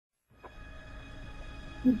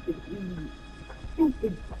Stupid idiot.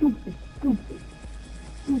 Stupid, stupid, stupid.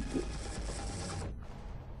 Stupid.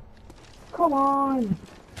 Come on!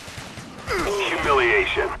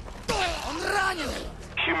 Humiliation.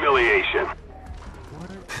 Humiliation.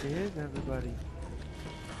 What is everybody?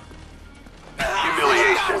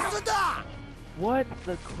 Humiliation. What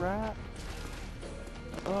the crap?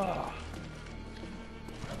 Ugh.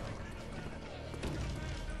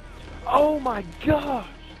 Oh my gosh!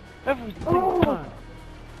 Every single time.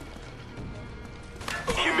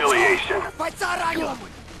 Humiliation. Oh my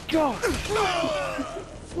gosh!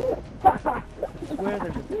 I swear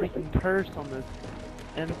there's a freaking curse on this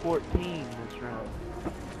M14 this round.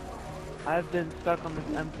 I've been stuck on this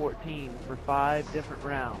M14 for 5 different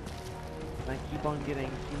rounds. And I keep on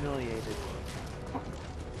getting humiliated.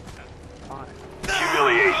 Fine.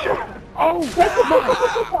 Humiliation. Oh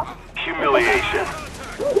my! Humiliation.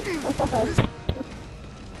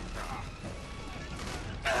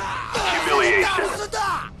 Humiliation.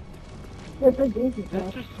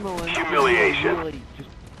 Mr. Smolinski Humiliation. really just...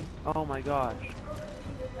 Oh my gosh.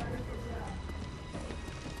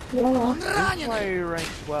 Yeah. This is why you're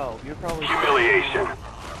ranked 12. You're probably Humiliation.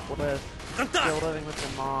 still living with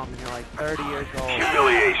your mom and you're like 30 years old.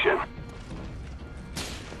 Humiliation.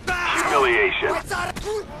 Humiliation.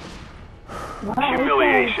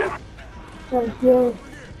 Humiliation. Thank you.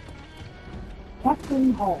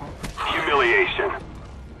 Captain Hall. Humiliation.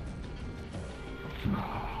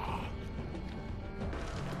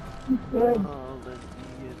 Good. Oh, the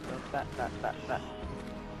TV is so fat.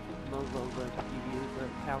 Mozo, the TV is a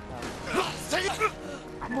cow.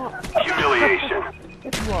 Come on. Humiliation.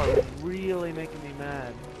 You are really making me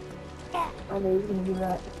mad. I know you're gonna do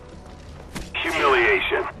that.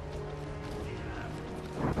 Humiliation.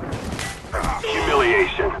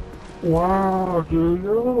 Humiliation. Wow, dude,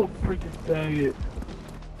 you're a little freaking faggot.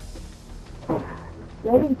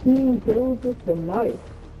 17 kills with the knife.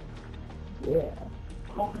 Yeah.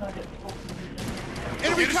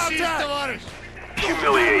 Enemy contact!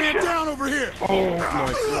 Humiliation. Man down over here! Oh my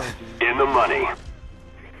god. In the money.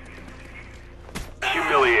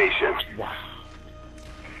 Humiliation. Wow.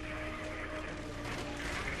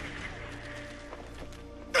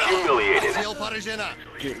 Humiliated. Сел поражена!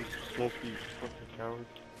 Getting Smolinski, fucking coward.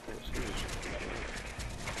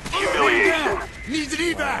 Humiliation. Needs an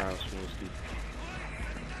evac! Wow, Smolinski.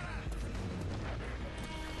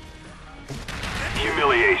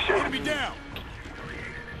 Humiliation. Enemy down!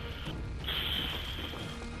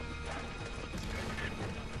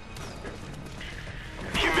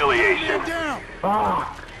 Humiliation. Man down!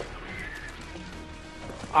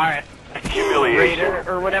 Alright. Humiliation. Raider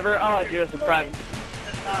or whatever. I'll do us a private.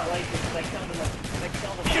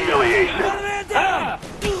 Humiliation. Ah!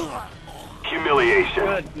 Humiliation.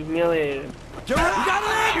 Good. Humiliated.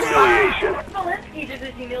 Humiliation. Smolinski just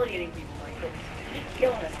is humiliating people like this. He's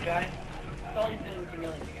killing us, guys. That's all he's doing is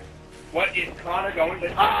humiliating us. What is Connor going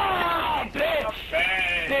to... Ah, bitch!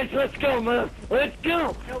 Bitch, let's go, man. Let's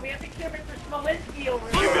go! No, we have to kill Mr. Smolinski over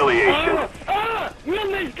here. Humiliation. You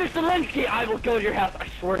Mr. Smolinski! I will go to your house. I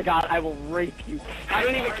swear to God, I will rape you. I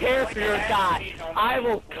don't even care if you're a guy. I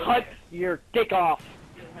will cut your dick off.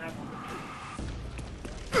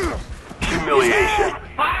 Humiliation.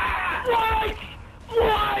 What?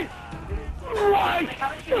 What? What?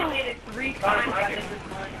 How did you hit it 3 times by Mr.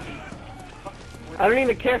 Smolinski? I don't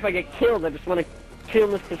even care if I get killed. I just want to kill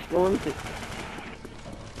Mr. Smolinski.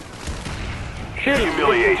 Shoot him.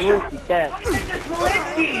 Humiliation. Mr. Smolinski dead. Mr.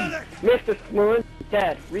 Smolinski! Mr. Smolinski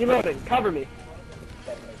dead. Reloading. Cover me.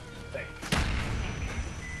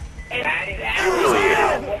 Humiliated.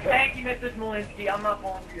 Well, thank you, Mr. Smolinski. I'm not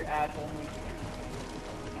falling for your asshole.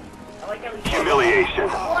 I like how he's Humiliation.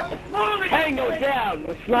 Tango down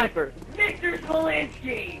with sniper. Mr.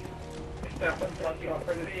 Smolinski! Mr.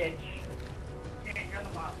 Bitch.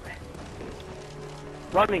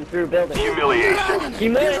 Running through building. Humiliation.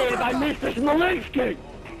 Humiliated by Mr. Smolinski.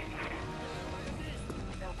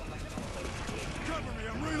 Cover me,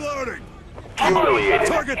 I'm reloading! Humiliated.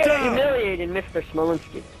 Target down! Humiliated Mr.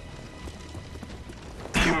 Smolinski.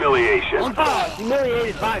 Humiliation.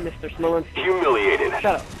 Humiliated by Mr. Smolinski. Humiliated.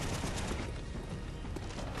 Shut up.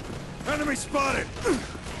 Enemy spotted!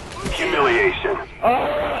 Humiliation.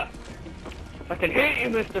 I can hate you,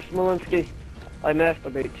 Mr. Smolinski. I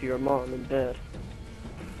masturbate to your mom in bed.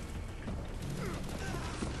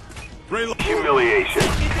 Reload! Humiliation.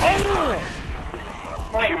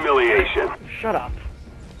 Humiliation. Shut up.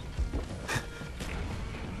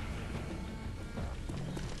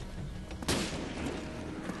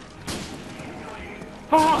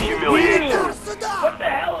 Humiliation. What the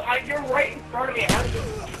hell? You're right in front of me. How did you...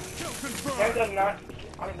 That does not...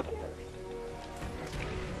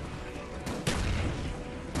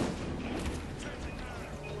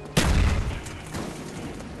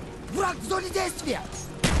 Враг в зоне действия!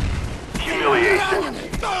 Humiliation.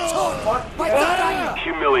 Черт! Бойца ранено!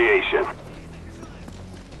 Humiliation.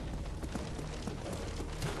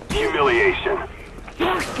 Humiliation.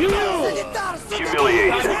 Санитар, сука!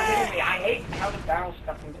 Humiliation. I hate how the barrel's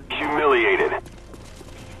stuck into the Humiliated.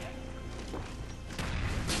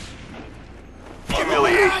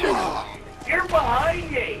 Humiliation. You're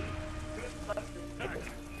behind me!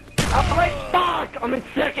 I'm like, fuck! I'm in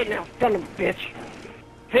second now, son of a bitch.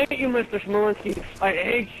 Hate you, Mr. Smolinski. I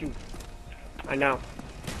hate you. I know.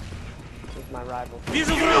 He's my rival.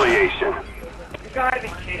 Humiliation. You gotta be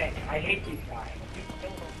kidding. I hate these guys.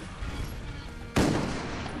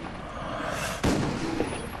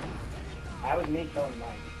 That was me killing Mike.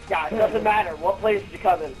 Yeah, it doesn't matter. What place did you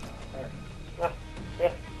come in?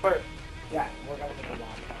 Yeah, first. Yeah.